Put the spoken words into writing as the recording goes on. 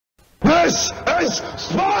This is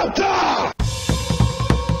Sparta!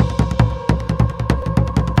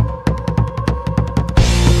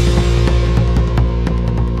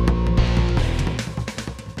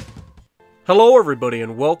 Hello everybody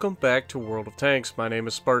and welcome back to World of Tanks. My name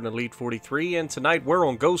is Spartan Elite 43 and tonight we're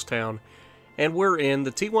on Ghost Town and we're in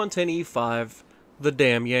the T110E5, the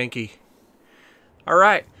damn Yankee.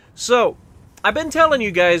 Alright, so I've been telling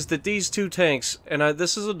you guys that these two tanks, and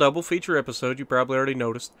this is a double feature episode, you probably already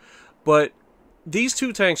noticed, but these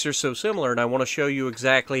two tanks are so similar and I want to show you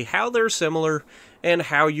exactly how they're similar and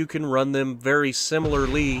how you can run them very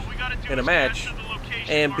similarly in a match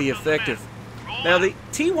and be effective. Now, the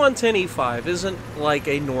T110E5 isn't like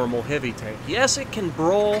a normal heavy tank. Yes, it can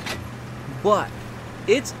brawl, but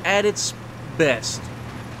it's at its best.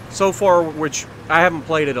 So far, which I haven't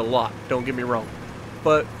played it a lot, don't get me wrong.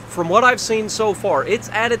 But from what I've seen so far, it's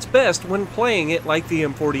at its best when playing it like the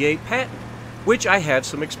M48 Patton, which I have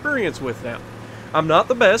some experience with now. I'm not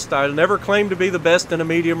the best. I never claim to be the best in a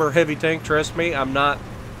medium or heavy tank, trust me. I'm not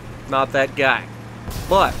that guy.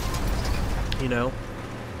 But, you know,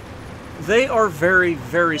 they are very,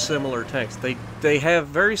 very similar tanks. They have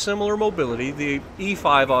very similar mobility. The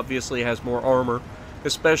E5 obviously has more armor,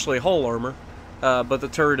 especially hull armor, but the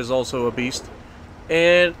turret is also a beast.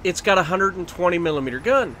 And it's got a 120mm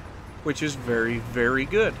gun, which is very, very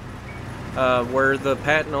good, where the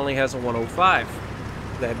Patton only has a 105.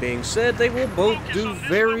 That being said, they will both do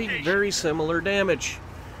very, very similar damage.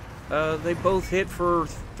 They both hit for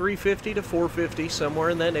 350 to 450,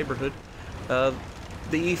 somewhere in that neighborhood. The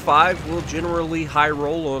E5 will generally high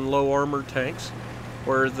roll on low armored tanks,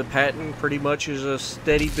 where the Patton pretty much is a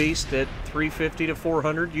steady beast at 350 to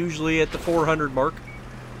 400, usually at the 400 mark,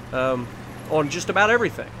 on just about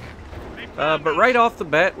everything. But right off the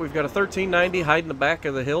bat, we've got a 1390 hiding the back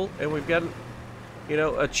of the hill, and we've got, you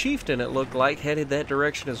know, a chieftain, it looked like, headed that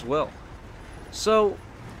direction as well. So,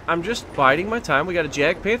 I'm just biding my time. We got a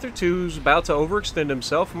Jag Panther 2 who's about to overextend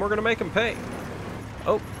himself, and we're going to make him pay.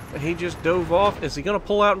 Oh. He just dove off. Is he going to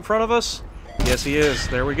pull out in front of us? Yes, he is.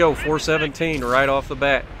 There we go. 417 right off the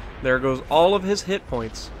bat. There goes all of his hit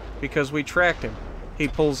points because we tracked him. He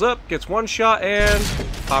pulls up, gets one shot, and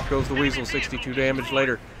pop goes the weasel. 62 damage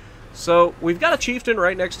later. So we've got a chieftain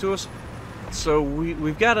right next to us. So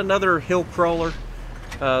we've got another hill crawler.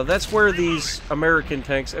 That's where these American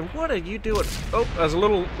tanks... And what are you doing? Oh, I was a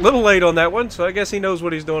little late on that one, so I guess he knows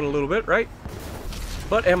what he's doing a little bit, right?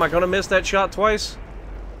 But am I going to miss that shot twice?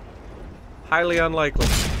 Highly unlikely.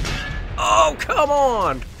 Oh, come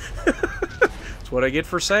on! That's what I get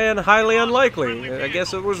for saying highly unlikely. I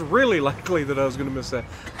guess it was really likely that I was going to miss that.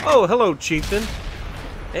 Oh, hello, chieftain.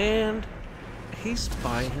 And he's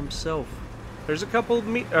by himself. There's a couple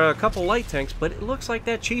light tanks, but it looks like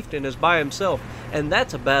that chieftain is by himself. And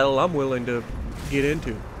that's a battle I'm willing to get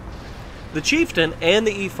into. The chieftain and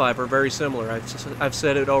the E5 are very similar. I've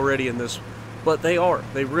said it already in this, but they are.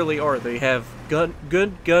 They really are. They have good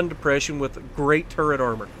gun depression with great turret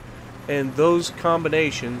armor. And those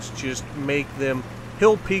combinations just make them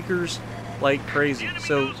hill peakers like crazy.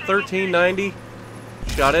 So 1390,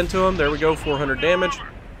 shot into him. There we go, 400 damage.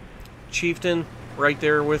 Chieftain right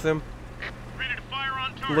there with him.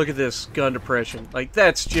 Look at this gun depression. Like,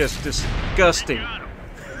 that's just disgusting.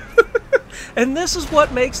 And this is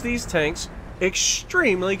what makes these tanks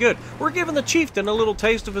extremely good. We're giving the chieftain a little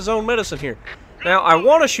taste of his own medicine here. Now, I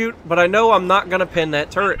want to shoot, but I know I'm not going to pin that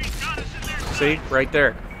turret. See? Right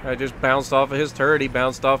there. I just bounced off of his turret. He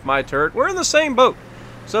bounced off my turret. We're in the same boat.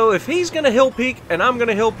 So if he's going to hill peak and I'm going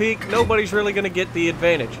to hill peak, nobody's really going to get the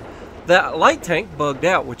advantage. That light tank bugged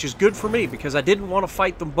out, which is good for me because I didn't want to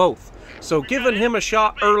fight them both. So giving him a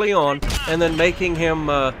shot early on and then making him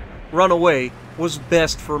run away was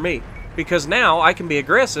best for me. Because now I can be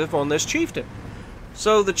aggressive on this chieftain.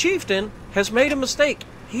 So the chieftain has made a mistake.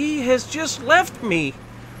 He has just left me.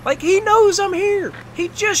 Like, he knows I'm here. He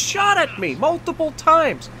just shot at me multiple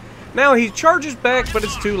times. Now he charges back, but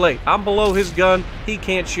it's too late. I'm below his gun. He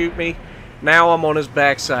can't shoot me. Now I'm on his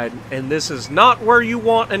backside. And this is not where you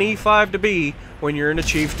want an E5 to be when you're in a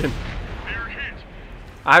chieftain.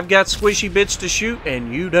 I've got squishy bits to shoot,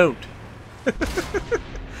 and you don't.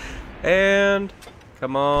 And...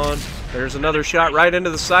 come on. There's another shot right into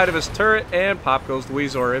the side of his turret, and pop goes the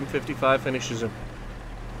weasel. Our M55 finishes him.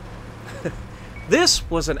 This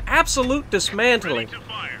was an absolute dismantling,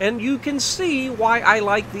 and you can see why I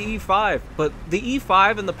like the E5, but the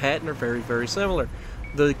E5 and the Patton are very, very similar.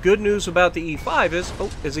 The good news about the E5 is,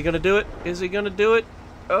 oh, is he going to do it? Is he going to do it?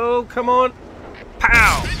 Oh, come on.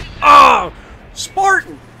 Pow! Oh,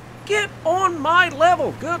 Spartan, get on my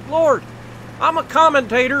level. Good Lord. I'm a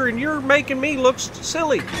commentator and you're making me look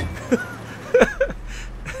silly.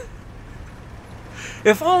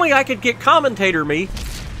 If only I could get commentator me.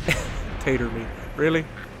 Tater me. Really?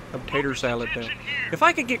 I'm tater salad now. If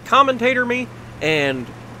I could get commentator me and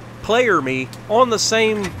player me on the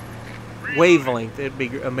same wavelength, it'd be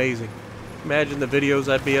amazing. Imagine the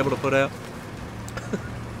videos I'd be able to put out.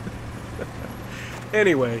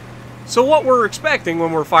 Anyway, so what we're expecting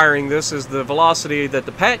when we're firing this is the velocity that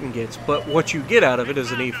the Patton gets, but what you get out of it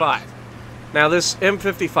is an E5. Now this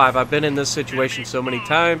M55, I've been in this situation so many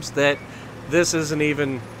times that this isn't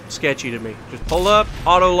even sketchy to me. Just pull up,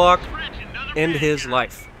 auto lock, end his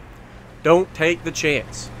life. Don't take the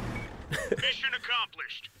chance. Mission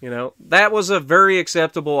accomplished. You know, that was a very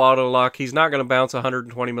acceptable auto lock. He's not going to bounce a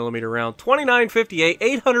 120mm round. 2958,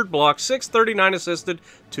 800 blocks, 639 assisted,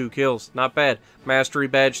 2 kills. Not bad. Mastery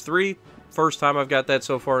badge 3. First time I've got that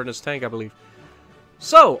so far in this tank, I believe.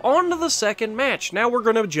 So, on to the second match. Now we're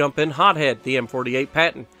going to jump in HotHead, the M48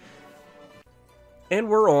 Patton. And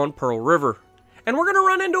we're on Pearl River. And we're going to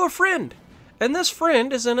run into a friend. And this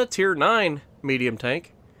friend is in a tier 9 medium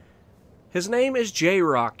tank. His name is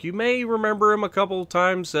J-Rock. You may remember him a couple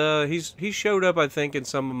times. He showed up, I think, in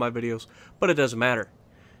some of my videos. But it doesn't matter.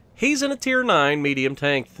 He's in a tier 9 medium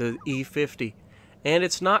tank, the E50. And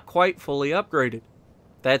it's not quite fully upgraded.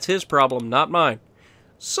 That's his problem, not mine.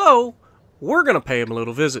 So, we're going to pay him a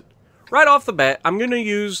little visit. Right off the bat, I'm going to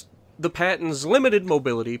use the Patton's limited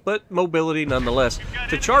mobility, but mobility nonetheless,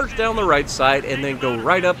 to charge down the right side and then go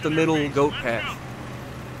right up the middle goat path.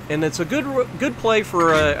 And it's a good play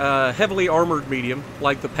for a heavily armored medium,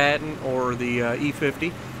 like the Patton or the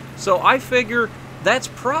E50. So I figure that's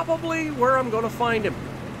probably where I'm going to find him.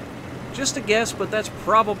 Just a guess, but that's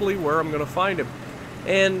probably where I'm going to find him.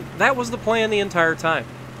 And that was the plan the entire time,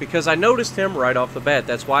 because I noticed him right off the bat.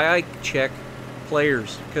 That's why I check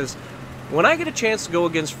players, because when I get a chance to go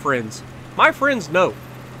against friends, my friends know,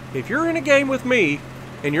 if you're in a game with me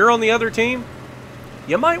and you're on the other team,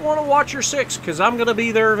 you might want to watch your 6, because I'm going to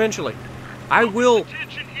be there eventually. I will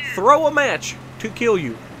throw a match to kill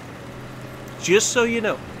you, just so you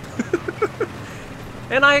know.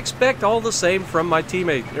 And I expect all the same from my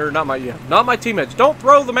teammates, or not my teammates. Don't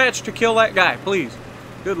throw the match to kill that guy, please.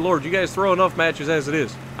 Good Lord, you guys throw enough matches as it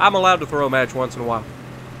is. I'm allowed to throw a match once in a while.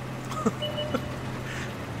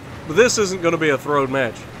 But this isn't going to be a thrown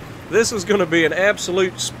match. This is going to be an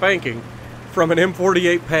absolute spanking from an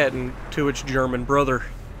M48 Patton to its German brother,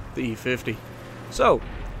 the E50. So,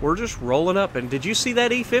 we're just rolling up. And did you see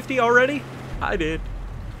that E50 already? I did.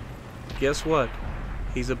 Guess what?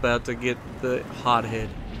 He's about to get the HotHead.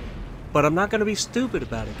 But I'm not going to be stupid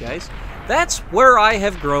about it, guys. That's where I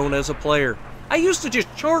have grown as a player. I used to just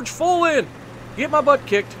charge full in, get my butt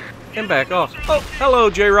kicked, and back off. Oh, hello,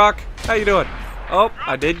 J-Rock. How you doing? Oh,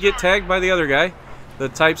 I did get tagged by the other guy. The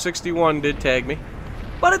Type 61 did tag me.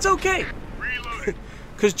 But it's okay.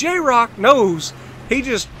 Because J-Rock knows, he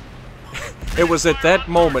just... it was at that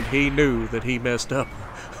moment he knew that he messed up.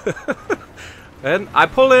 And I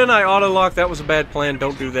pull in, I auto-lock. That was a bad plan.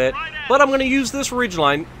 Don't do that. But I'm going to use this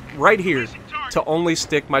ridgeline right here to only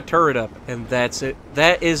stick my turret up. And that's it.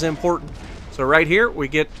 That is important. So right here, we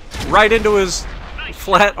get right into his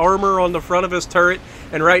flat armor on the front of his turret.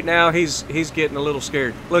 And right now, he's getting a little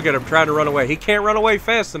scared. Look at him trying to run away. He can't run away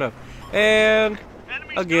fast enough. And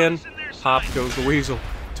again, pop goes the weasel.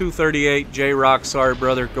 238, J-Rock, sorry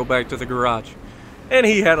brother, go back to the garage. And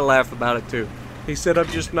he had a laugh about it too. He said, I'm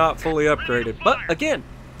just not fully upgraded. But again,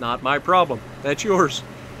 not my problem. That's yours.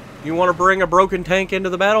 You want to bring a broken tank into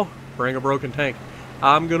the battle? Bring a broken tank.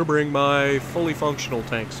 I'm going to bring my fully functional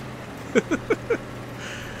tanks.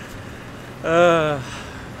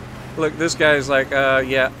 Look, this guy's like,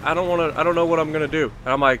 yeah, I don't know what I'm going to do.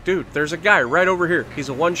 And I'm like, dude, there's a guy right over here. He's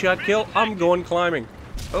a one-shot kill. I'm going climbing.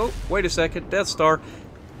 Oh, wait a second. Death Star.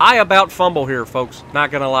 I about fumble here, folks. Not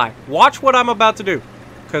going to lie. Watch what I'm about to do.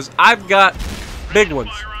 Because I've got big ones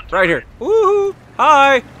right here. Woohoo!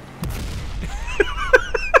 Hi!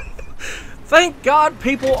 Thank God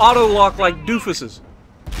people auto-lock like doofuses.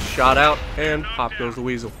 Shot out, and pop goes the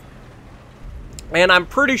weasel. And I'm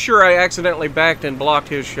pretty sure I accidentally backed and blocked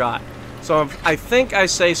his shot. So I think I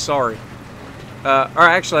say sorry. Or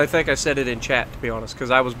actually, I think I said it in chat, to be honest,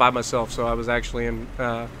 because I was by myself, so I was actually in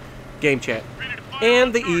game chat.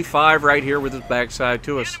 And the E5 right here with his backside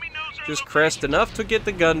to us. Just crest enough to get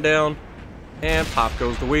the gun down, and pop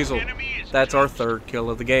goes the weasel. That's our third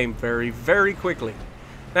kill of the game, very, very quickly.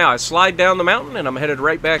 Now, I slide down the mountain, and I'm headed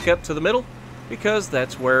right back up to the middle, because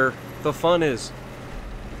that's where the fun is.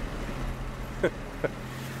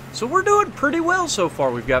 So we're doing pretty well so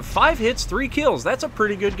far. We've got 5 hits, 3 kills. That's a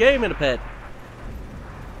pretty good game in a pet.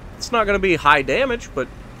 It's not going to be high damage, but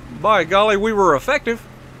by golly, we were effective.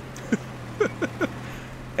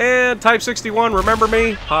 And Type 61, remember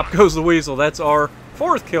me? Pop goes the weasel. That's our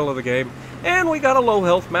 4th kill of the game. And we got a low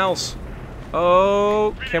health mouse.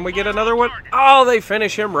 Oh, can we get another one? Oh, they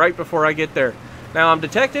finish him right before I get there. Now, I'm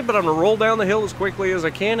detected, but I'm going to roll down the hill as quickly as I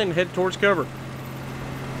can and head towards cover.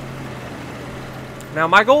 Now,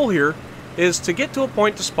 my goal here is to get to a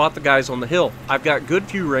point to spot the guys on the hill. I've got good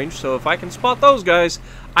view range, so if I can spot those guys,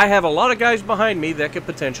 I have a lot of guys behind me that could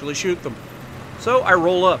potentially shoot them. So, I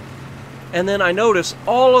roll up. And then I notice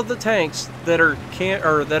all of the tanks that are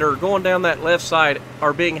going down that left side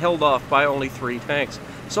are being held off by only 3 tanks.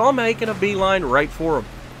 So I'm making a beeline right for them.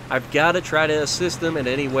 I've got to try to assist them in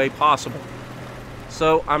any way possible.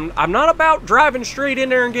 So I'm not about driving straight in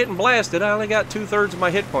there and getting blasted. I only got 2/3 of my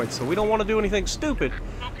hit points, so we don't want to do anything stupid.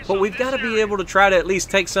 But we've got to be able to try to at least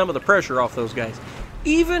take some of the pressure off those guys.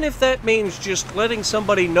 Even if that means just letting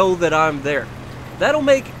somebody know that I'm there. That'll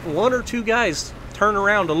make 1 or 2 guys turn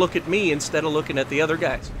around to look at me instead of looking at the other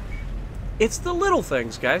guys. It's the little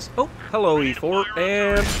things, guys. Oh, hello, E4,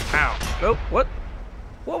 and ow. Oh, what?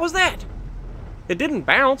 What was that? It didn't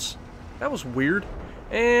bounce. That was weird.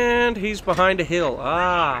 And he's behind a hill.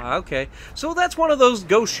 Ah, okay. So that's one of those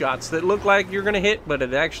ghost shots that look like you're going to hit, but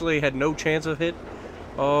it actually had no chance of hit.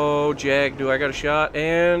 Oh, Jag, do I got a shot?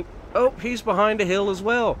 And, oh, he's behind a hill as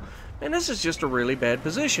well. And this is just a really bad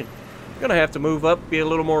position. I'm going to have to move up, be a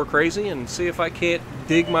little more crazy, and see if I can't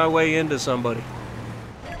dig my way into somebody.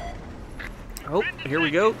 Oh, here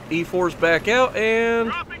we go. E4's back out,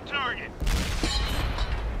 and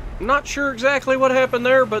not sure exactly what happened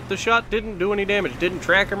there, but the shot didn't do any damage. Didn't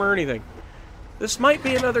track him or anything. This might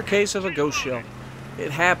be another case of a ghost shell.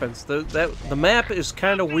 It happens. The map is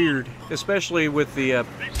kind of weird, especially with the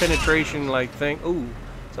penetration-like thing. Ooh,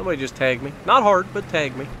 somebody just tagged me. Not hard, but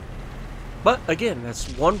tagged me. But, again,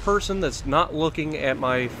 that's one person that's not looking at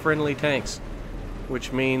my friendly tanks,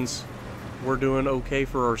 which means we're doing okay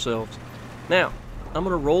for ourselves. Now, I'm going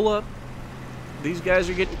to roll up. These guys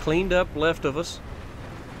are getting cleaned up left of us.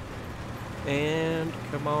 And,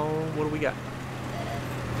 come on, what do we got?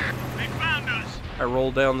 They found us. I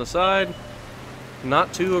roll down the side,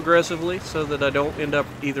 not too aggressively, so that I don't end up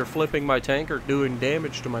either flipping my tank or doing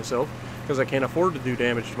damage to myself, because I can't afford to do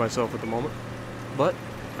damage to myself at the moment. But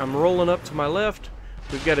I'm rolling up to my left.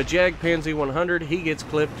 We've got a Jag Pansy 100. He gets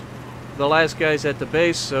clipped. The last guy's at the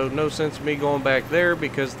base, so no sense in me going back there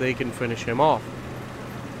because they can finish him off.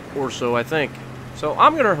 Or so I think. So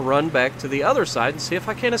I'm going to run back to the other side and see if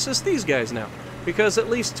I can assist these guys now. Because at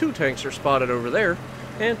least 2 tanks are spotted over there,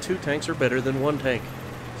 and 2 tanks are better than 1 tank.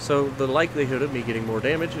 So the likelihood of me getting more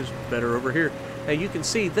damage is better over here. Now you can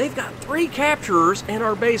see they've got 3 capturers in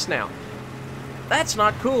our base now. That's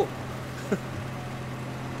not cool.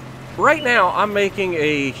 Right now I'm making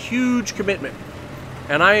a huge commitment.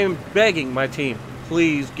 And I am begging my team,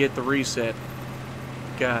 please get the reset.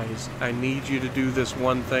 Guys, I need you to do this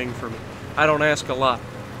one thing for me. I don't ask a lot.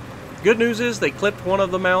 Good news is they clipped one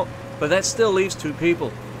of them out, but that still leaves 2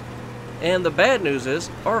 people. And the bad news is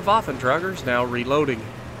our Waffentrager's now reloading,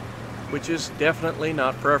 which is definitely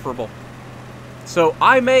not preferable. So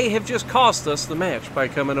I may have just cost us the match by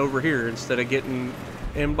coming over here instead of getting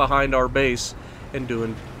in behind our base and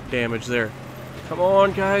doing damage there. Come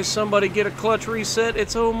on, guys, somebody get a clutch reset.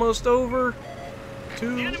 It's almost over.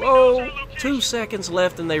 2 seconds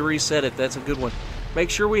left and they reset it. That's a good one. Make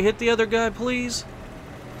sure we hit the other guy, please.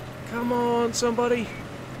 Come on, somebody.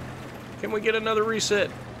 Can we get another reset?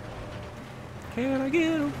 Can I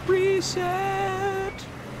get a reset?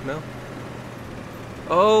 No.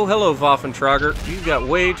 Oh, hello, Waffentrager. You've got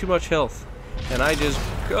way too much health. And I just...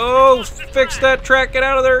 Oh, fix that track. Get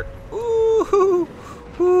out of there. Ooh,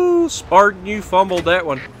 ooh, Spartan, you fumbled that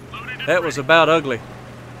one. That was about ugly.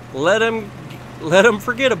 Let him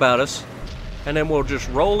forget about us. And then we'll just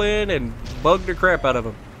roll in and bug the crap out of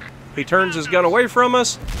him. He turns his gun away from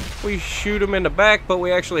us. We shoot him in the back, but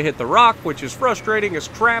we actually hit the rock, which is frustrating as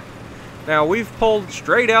crap. Now, we've pulled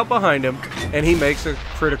straight out behind him, and he makes a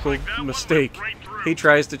critical mistake. He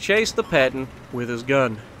tries to chase the Patton with his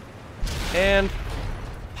gun. And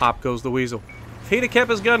pop goes the weasel. If he'd have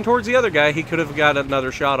kept his gun towards the other guy, he could have got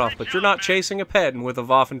another shot off. But you're not chasing a Patton with a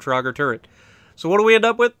Waffentrager turret. So what do we end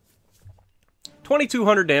up with?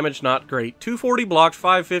 2,200 damage, not great. 240 blocked,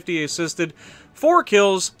 550 assisted, 4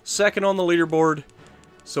 kills, second on the leaderboard.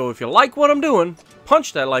 So if you like what I'm doing,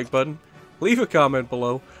 punch that like button, leave a comment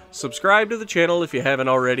below, subscribe to the channel if you haven't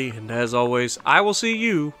already, and as always, I will see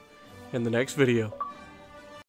you in the next video.